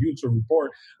ourselves the YouTube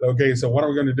report. Okay, so what are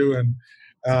we going to do? And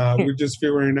we're just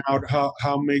figuring out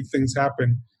how make things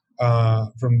happen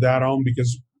from that on,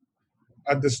 because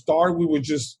at the start, we were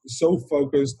just so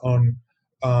focused on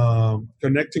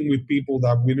connecting with people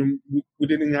that we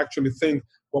didn't actually think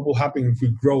what will happen if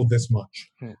we grow this much.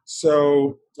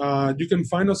 So you can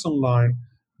find us online.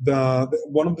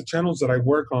 One of the channels that I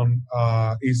work on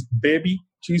is Baby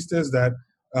Chistes, that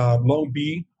long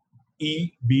B,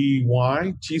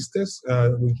 EBY, Chistes,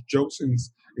 with jokes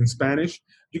in Spanish.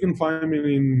 You can find me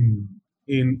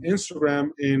in Instagram,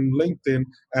 in LinkedIn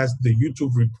as the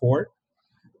YouTube Report.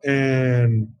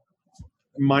 And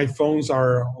my phones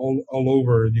are all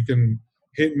over. You can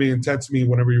hit me and text me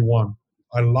whenever you want.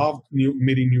 I love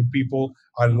meeting new people.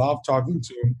 I love talking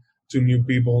to new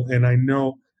people. And I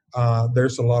know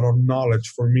there's a lot of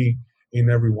knowledge for me in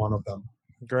every one of them.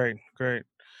 Great.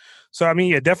 So, I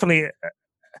mean, yeah, definitely.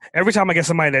 Every time I get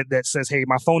somebody that says, hey,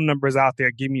 my phone number is out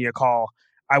there, give me a call,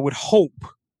 I would hope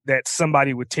that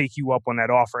somebody would take you up on that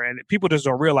offer. And people just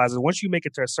don't realize that once you make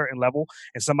it to a certain level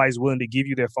and somebody's willing to give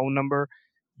you their phone number,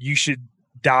 you should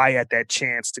die at that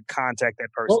chance to contact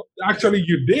that person. Well, actually,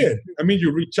 you did. I mean,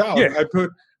 you reach out. Yeah. I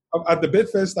put at the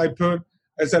BitFest, I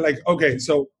said, like, okay,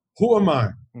 so who am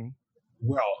I? Mm-hmm.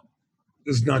 Well,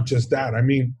 it's not just that. I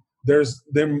mean,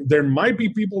 there might be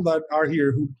people that are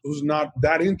here who's not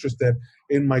that interested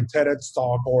in my TEDx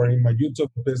talk or in my YouTube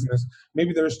business.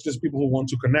 Maybe there's just people who want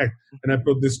to connect. And I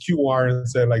put this QR and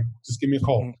say, like, just give me a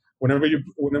call. Mm-hmm. Whenever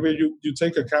you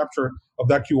take a capture of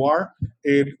that QR,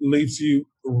 it leads you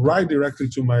right directly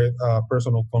to my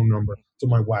personal phone number, to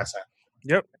my WhatsApp.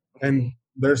 Yep. And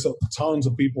there's tons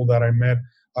of people that I met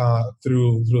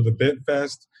through the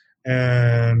BitFest,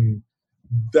 and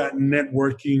that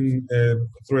networking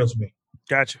thrills me.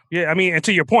 Gotcha. Yeah, I mean, and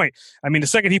to your point, I mean, the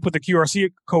second he put the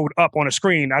QRC code up on the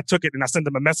screen, I took it and I sent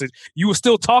him a message. You were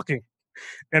still talking,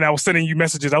 and I was sending you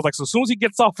messages. I was like, so as soon as he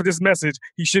gets off of this message,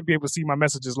 he should be able to see my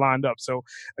messages lined up. So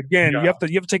again, you have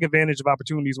to take advantage of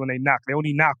opportunities when they knock. They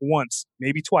only knock once,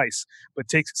 maybe twice, but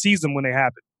seize them when they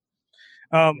happen.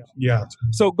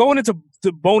 So going into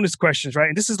the bonus questions, right?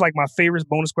 And this is like my favorite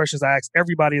bonus questions I ask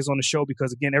everybody is on the show,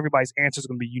 because again, everybody's answer is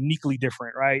going to be uniquely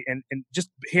different, right? And just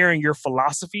hearing your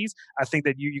philosophies, I think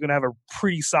that you're going to have a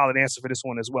pretty solid answer for this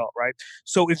one as well, right?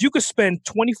 So if you could spend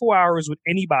 24 hours with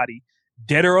anybody,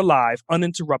 dead or alive,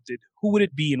 uninterrupted, who would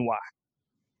it be and why?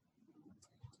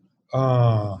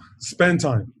 Spend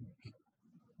time.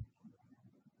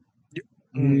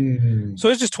 So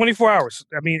it's just 24 hours.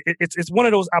 I mean, it's one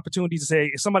of those opportunities to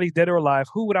say, if somebody's dead or alive,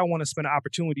 who would I want to spend an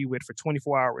opportunity with for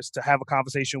 24 hours to have a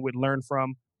conversation with, learn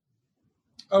from?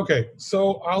 Okay,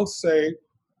 so I'll say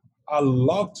I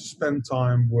love to spend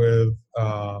time with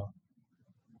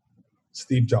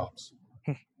Steve Jobs.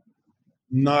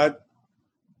 Not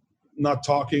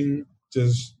talking,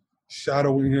 just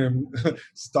shadowing him,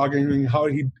 studying how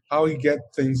he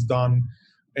get things done,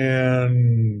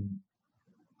 and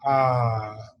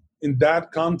in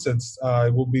that context,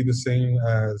 it will be the same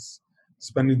as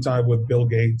spending time with Bill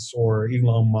Gates or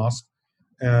Elon Musk.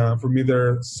 For me,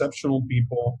 they're exceptional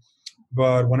people.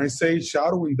 But when I say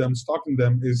shadowing them, stalking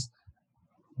them, is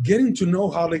getting to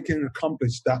know how they can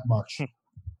accomplish that much.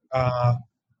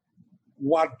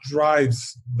 What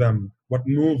drives them? What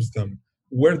moves them?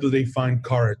 Where do they find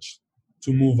courage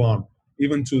to move on,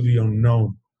 even to the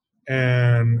unknown?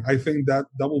 And I think that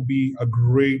will be a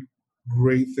great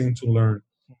thing to learn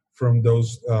from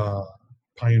those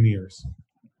pioneers.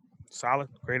 Solid,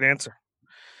 great answer.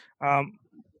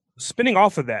 Spinning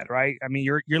off of that, right? I mean,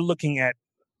 you're looking at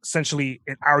essentially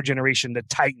in our generation the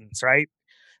titans, right?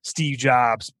 Steve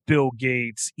Jobs, Bill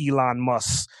Gates, Elon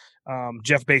Musk,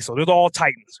 Jeff Bezos. They're all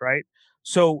titans, right?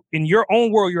 So in your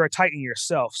own world, you're a titan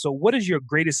yourself. So what is your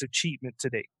greatest achievement to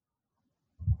date?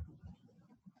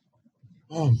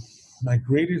 My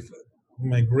greatest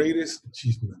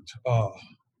achievement. I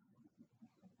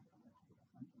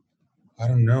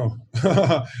don't know.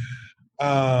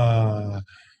 I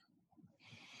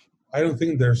don't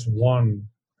think there's one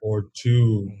or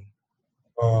two.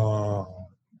 I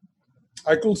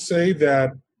could say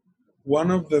that one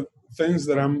of the things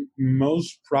that I'm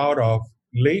most proud of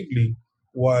lately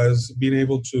was being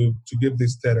able to give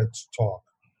this TEDx talk,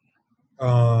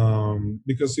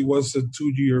 because it was a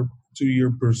two-year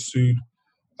pursuit.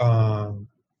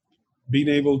 Being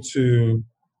able to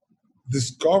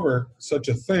discover such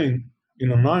a thing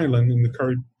in an island in the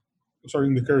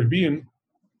Caribbean,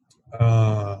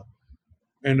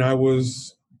 and I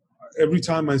was, every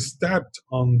time I stepped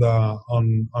on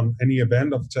any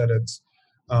event of TEDx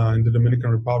in the Dominican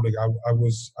Republic,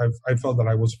 I felt that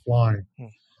I was flying.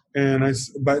 And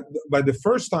by the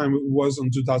first time, it was in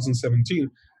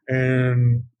 2017,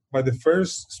 and by the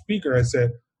first speaker, I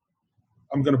said,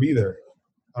 I'm going to be there.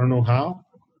 I don't know how.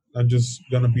 I'm just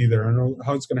going to be there. I don't know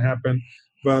how it's going to happen.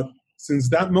 But since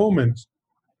that moment,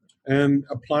 and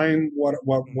applying what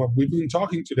we've been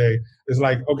talking today, is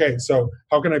like, okay, so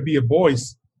how can I be a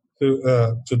voice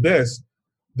to this?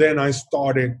 Then I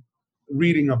started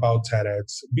reading about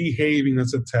TEDx, behaving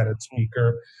as a TEDx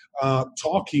speaker,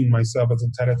 talking myself as a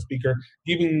TEDx speaker,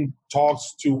 giving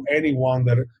talks to anyone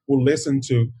that will listen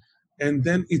to. And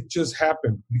then it just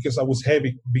happened because I was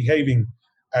behaving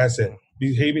as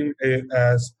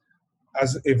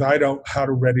if I don't had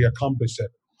already accomplished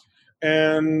it.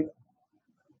 And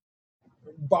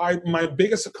by my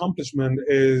biggest accomplishment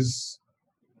is,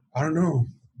 I don't know,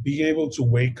 being able to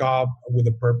wake up with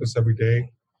a purpose every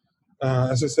day.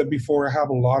 As I said before, I have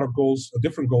a lot of goals,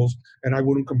 different goals, and I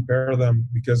wouldn't compare them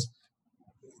because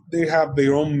they have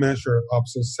their own measure of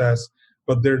success,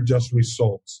 but they're just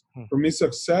results. For me,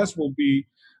 success will be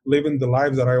living the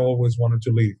life that I always wanted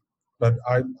to live, but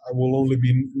I will only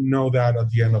know that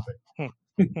at the end of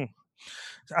it.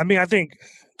 I mean, I think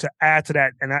to add to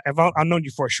that, and I've known you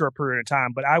for a short period of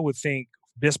time, but I would think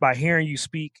just by hearing you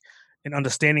speak and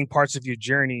understanding parts of your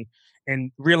journey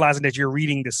and realizing that you're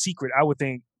reading The Secret, I would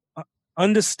think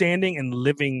understanding and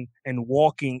living and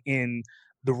walking in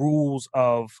the rules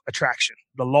of attraction,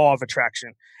 the law of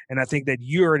attraction. And I think that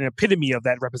you're an epitome of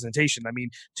that representation. I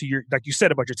mean, to your, like you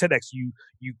said about your TEDx, you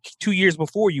 2 years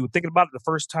before you were thinking about it, the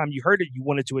first time you heard it, you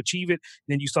wanted to achieve it.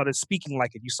 Then you started speaking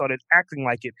like it. You started acting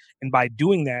like it. And by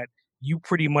doing that, you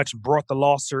pretty much brought the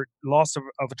laws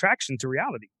of attraction to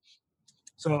reality.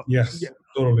 So yes,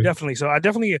 totally. Definitely. So I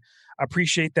definitely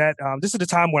appreciate that. This is the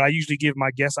time when I usually give my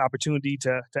guests opportunity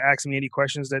to ask me any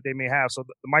questions that they may have. So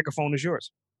the microphone is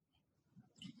yours.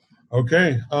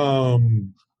 Okay.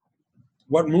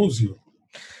 What moves you?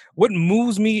 What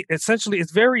moves me, essentially,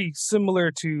 it's very similar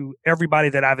to everybody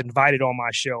that I've invited on my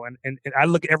show. And I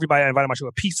look at everybody I invited on my show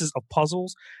as pieces of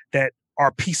puzzles that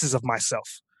are pieces of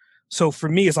myself. So for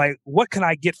me, it's like, what can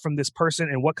I get from this person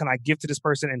and what can I give to this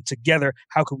person? And together,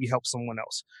 how can we help someone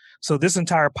else? So this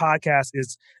entire podcast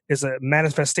is a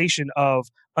manifestation of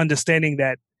understanding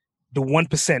that the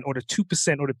 1% or the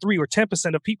 2% or the 3 or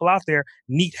 10% of people out there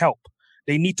need help.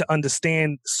 They need to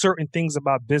understand certain things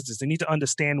about business. They need to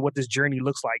understand what this journey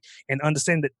looks like and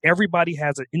understand that everybody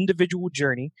has an individual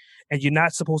journey, and you're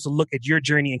not supposed to look at your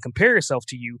journey and compare yourself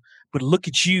to you, but look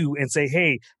at you and say,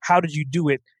 hey, how did you do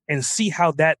it? And see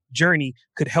how that journey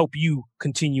could help you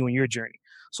continue in your journey.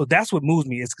 So that's what moves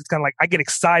me. It's kind of like I get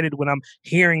excited when I'm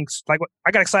hearing, like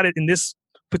I got excited in this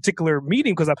particular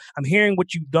meeting because I'm hearing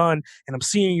what you've done and I'm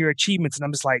seeing your achievements, and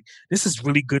I'm just like, this is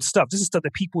really good stuff. This is stuff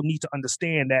that people need to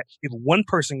understand, that if one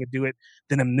person can do it,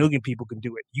 then a million people can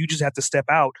do it. You just have to step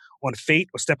out on fate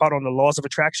or step out on the laws of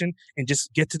attraction and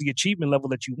just get to the achievement level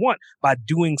that you want by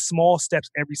doing small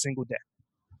steps every single day.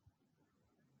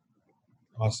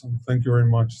 Awesome. Thank you very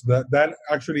much. That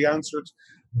actually answered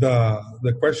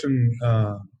the question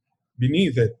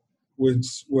beneath it,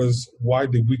 which was, why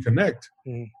did we connect?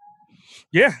 Mm.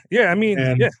 Yeah. I mean,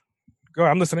 yeah. Go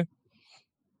ahead, I'm listening.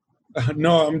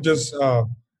 No, I'm just,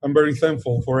 I'm very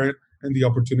thankful for it and the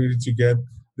opportunity to get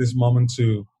this moment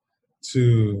to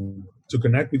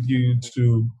connect with you,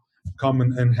 to come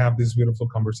and have this beautiful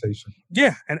conversation.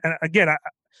 Yeah. And again,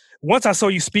 once I saw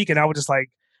you speak, and I was just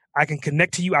like, I can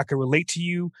connect to you. I can relate to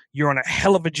you. You're on a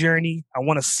hell of a journey. I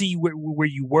want to see where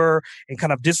you were, and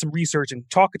kind of did some research and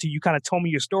talking to you. You kind of told me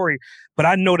your story, but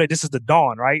I know that this is the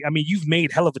dawn, right? I mean, you've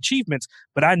made hell of achievements,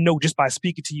 but I know just by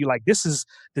speaking to you, like, this is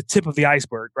the tip of the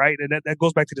iceberg, right? And that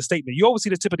goes back to the statement. You always see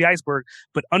the tip of the iceberg,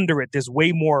 but under it, there's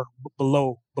way more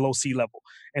below sea level.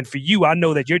 And for you, I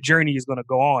know that your journey is going to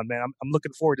go on, man. I'm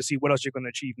looking forward to see what else you're going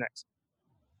to achieve next.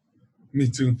 Me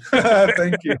too.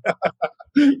 Thank you.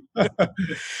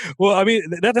 Well, I mean,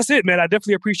 that's it, man. I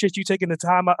definitely appreciate you taking the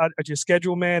time out of your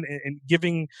schedule, man, and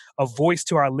giving a voice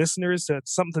to our listeners, to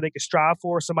something that they can strive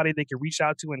for, somebody they can reach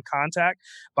out to and contact.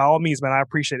 By all means, man, I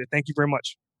appreciate it. Thank you very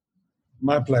much.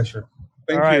 My pleasure.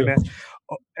 Thank you. All right, man.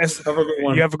 Have a good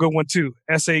one. You have a good one too.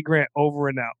 S.A. Grant, over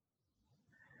and out.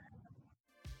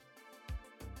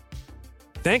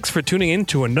 Thanks for tuning in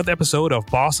to another episode of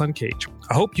Boss Uncaged.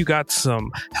 I hope you got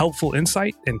some helpful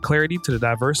insight and clarity to the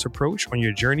diverse approach on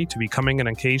your journey to becoming an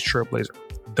uncaged trailblazer.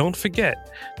 Don't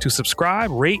forget to subscribe,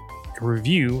 rate,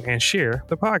 review, and share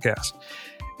the podcast.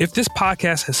 If this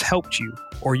podcast has helped you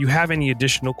or you have any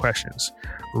additional questions,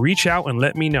 reach out and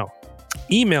let me know.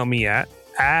 Email me at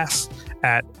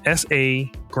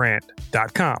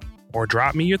ask@sagrant.com or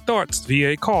drop me your thoughts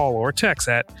via a call or text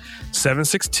at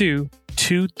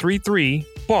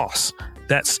 762-233-BOSS.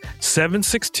 That's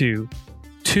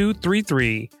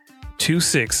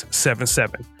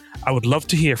 762-233-2677. I would love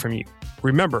to hear from you.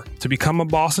 Remember, to become a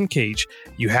boss uncaged,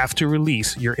 you have to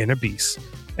release your inner beast.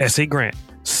 S.A. Grant,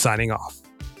 signing off.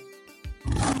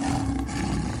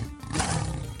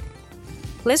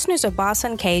 Listeners of Boss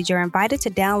Uncaged are invited to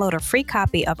download a free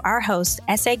copy of our host,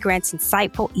 S.A. Grant's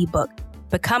insightful ebook,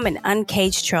 Become an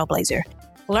uncaged trailblazer.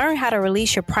 Learn how to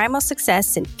release your primal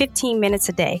success in 15 minutes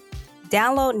a day.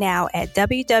 Download now at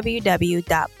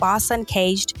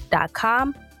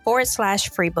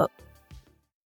www.bossuncaged.com/freebook.